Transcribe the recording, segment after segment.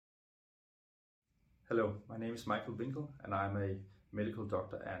Hello, my name is Michael Winkel and I'm a medical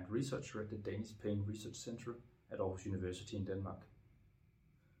doctor and researcher at the Danish Pain Research Center at Aarhus University in Denmark.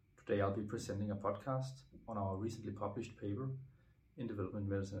 Today I'll be presenting a podcast on our recently published paper in Development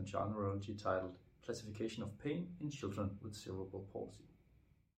Medicine and Child Neurology titled Classification of Pain in Children with Cerebral Palsy.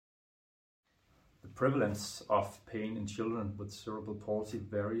 The prevalence of pain in children with cerebral palsy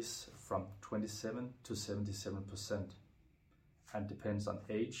varies from 27 to 77% and depends on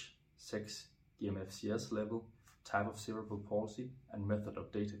age, sex, DMFCS level, type of cerebral palsy, and method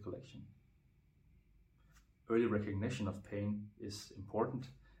of data collection. Early recognition of pain is important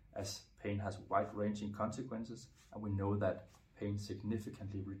as pain has wide-ranging consequences, and we know that pain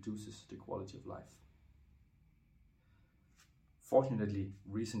significantly reduces the quality of life. Fortunately,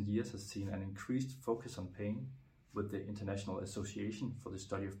 recent years has seen an increased focus on pain, with the International Association for the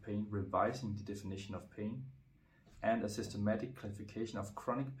Study of Pain revising the definition of pain, and a systematic classification of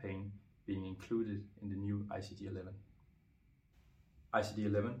chronic pain being included in the new ICD-11.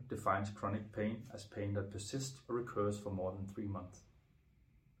 ICD-11 defines chronic pain as pain that persists or recurs for more than 3 months.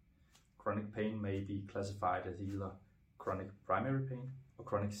 Chronic pain may be classified as either chronic primary pain or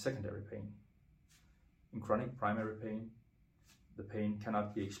chronic secondary pain. In chronic primary pain, the pain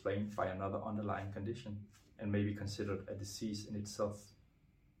cannot be explained by another underlying condition and may be considered a disease in itself.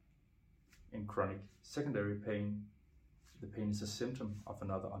 In chronic secondary pain, the pain is a symptom of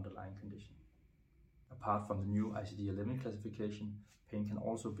another underlying condition. Apart from the new ICD-11 classification, pain can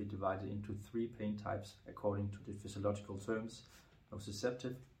also be divided into 3 pain types according to the physiological terms: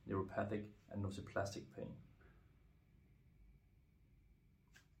 nociceptive, neuropathic, and nociplastic pain.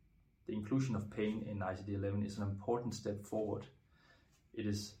 The inclusion of pain in ICD-11 is an important step forward. It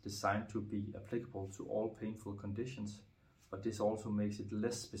is designed to be applicable to all painful conditions, but this also makes it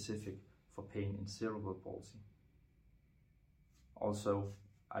less specific for pain in cerebral palsy. Also,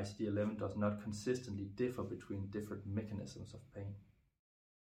 ICD-11 does not consistently differ between different mechanisms of pain.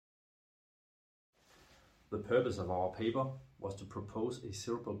 The purpose of our paper was to propose a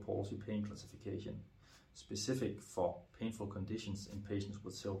cerebral palsy pain classification specific for painful conditions in patients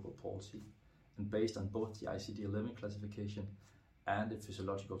with cerebral palsy and based on both the ICD-11 classification and the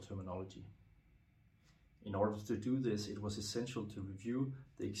physiological terminology. In order to do this, it was essential to review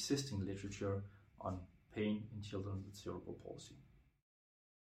the existing literature on pain in children with cerebral palsy.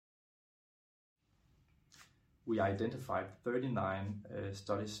 We identified 39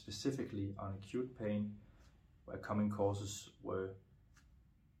 studies specifically on acute pain, where common causes were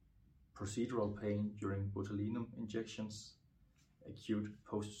procedural pain during botulinum injections, acute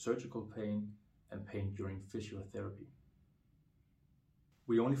post-surgical pain, and pain during physiotherapy.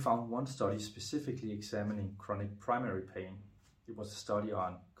 We only found one study specifically examining chronic primary pain. It was a study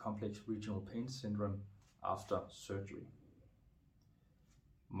on complex regional pain syndrome after surgery.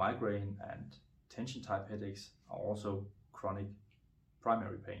 Migraine and tension-type headaches are also chronic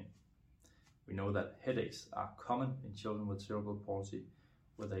primary pain. We know that headaches are common in children with cerebral palsy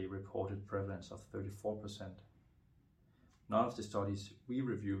with a reported prevalence of 34%. None of the studies we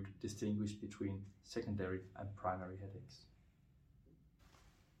reviewed distinguished between secondary and primary headaches.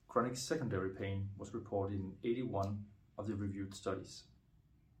 Chronic secondary pain was reported in 81 of the reviewed studies.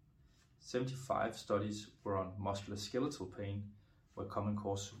 75 studies were on musculoskeletal pain, where common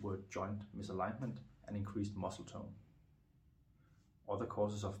causes were joint misalignment and increased muscle tone. Other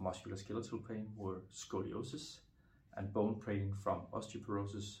causes of musculoskeletal pain were scoliosis and bone pain from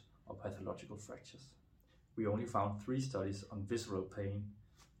osteoporosis or pathological fractures. We only found 3 studies on visceral pain,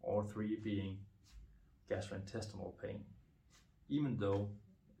 all 3 being gastrointestinal pain, even though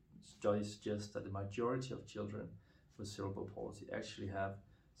studies suggest that the majority of children with cerebral palsy actually have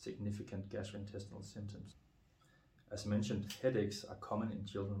significant gastrointestinal symptoms. As mentioned, headaches are common in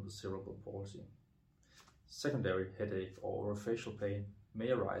children with cerebral palsy. Secondary headache or orofacial pain may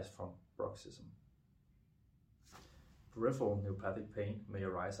arise from bruxism. Peripheral neuropathic pain may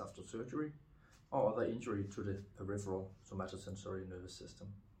arise after surgery or other injury to the peripheral somatosensory nervous system.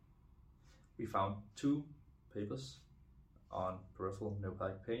 We found 2 papers on peripheral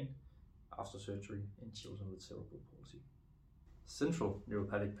neuropathic pain after surgery in children with cerebral palsy. Central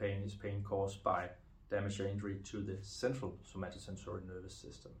neuropathic pain is pain caused by damage or injury to the central somatosensory nervous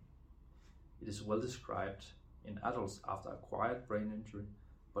system. It is well described in adults after acquired brain injury,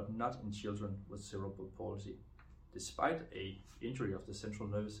 but not in children with cerebral palsy, despite an injury of the central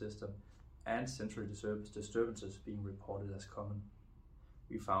nervous system and sensory disturbances being reported as common.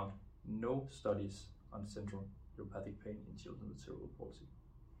 We found no studies on central neuropathic pain in children with cerebral palsy.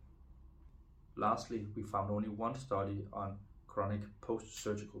 Lastly, we found only 1 study on chronic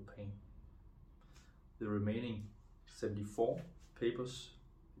post-surgical pain. The remaining 74 papers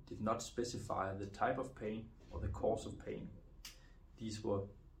did not specify the type of pain or the cause of pain. These were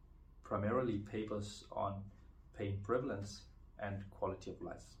primarily papers on pain prevalence and quality of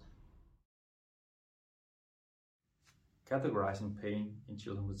life. Categorizing pain in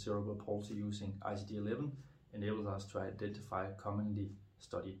children with cerebral palsy using ICD-11 enables us to identify commonly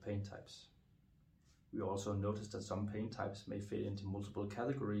studied pain types. We also noticed that some pain types may fit into multiple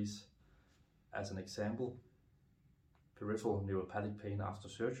categories. As an example, peripheral neuropathic pain after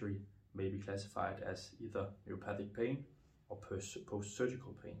surgery may be classified as either neuropathic pain or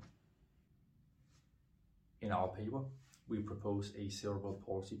post-surgical pain. In our paper, we propose a cerebral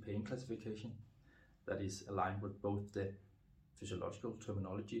palsy pain classification that is aligned with both the physiological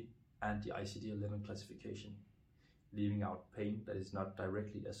terminology and the ICD-11 classification, leaving out pain that is not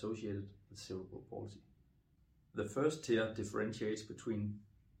directly associated with cerebral palsy. The first tier differentiates between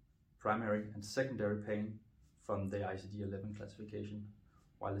primary and secondary pain from the ICD-11 classification,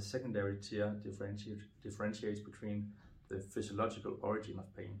 while the secondary tier differentiates between the physiological origin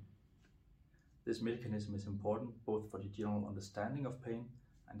of pain. This mechanism is important both for the general understanding of pain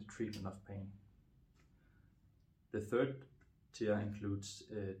and the treatment of pain. The third tier includes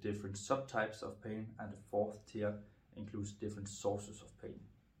different subtypes of pain, and the fourth tier includes different sources of pain.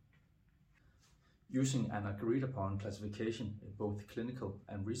 Using an agreed upon classification in both clinical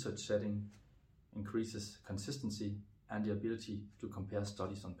and research setting increases consistency and the ability to compare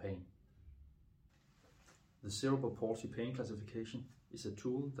studies on pain. The cerebral palsy pain classification is a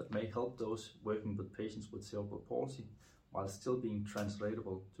tool that may help those working with patients with cerebral palsy while still being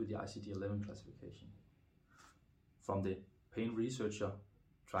translatable to the ICD-11 classification. From the pain researcher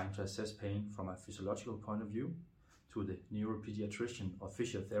trying to assess pain from a physiological point of view to the neuropediatrician or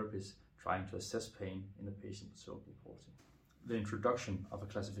physiotherapist trying to assess pain in a patient with cerebral palsy. The introduction of a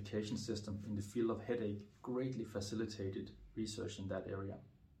classification system in the field of headache greatly facilitated research in that area,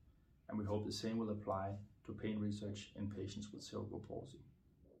 and we hope the same will apply to pain research in patients with cerebral palsy.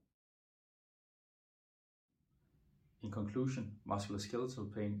 In conclusion,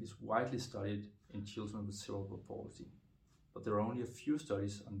 musculoskeletal pain is widely studied in children with cerebral palsy, but there are only a few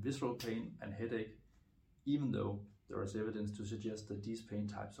studies on visceral pain and headache, even though there is evidence to suggest that these pain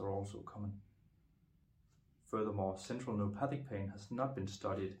types are also common. Furthermore, central neuropathic pain has not been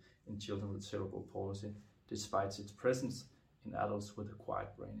studied in children with cerebral palsy, despite its presence in adults with acquired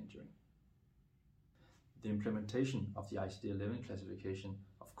brain injury. The implementation of the ICD-11 classification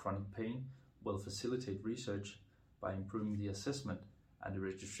of chronic pain will facilitate research by improving the assessment and the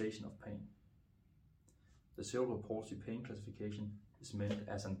registration of pain. The cerebral palsy pain classification is meant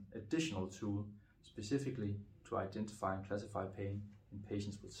as an additional tool specifically to identify and classify pain in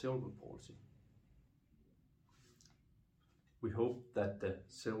patients with cerebral palsy. We hope that the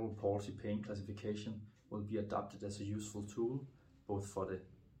cerebral palsy pain classification will be adopted as a useful tool both for the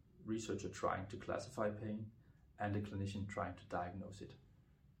researcher trying to classify pain and the clinician trying to diagnose it.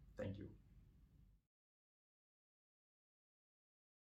 Thank you.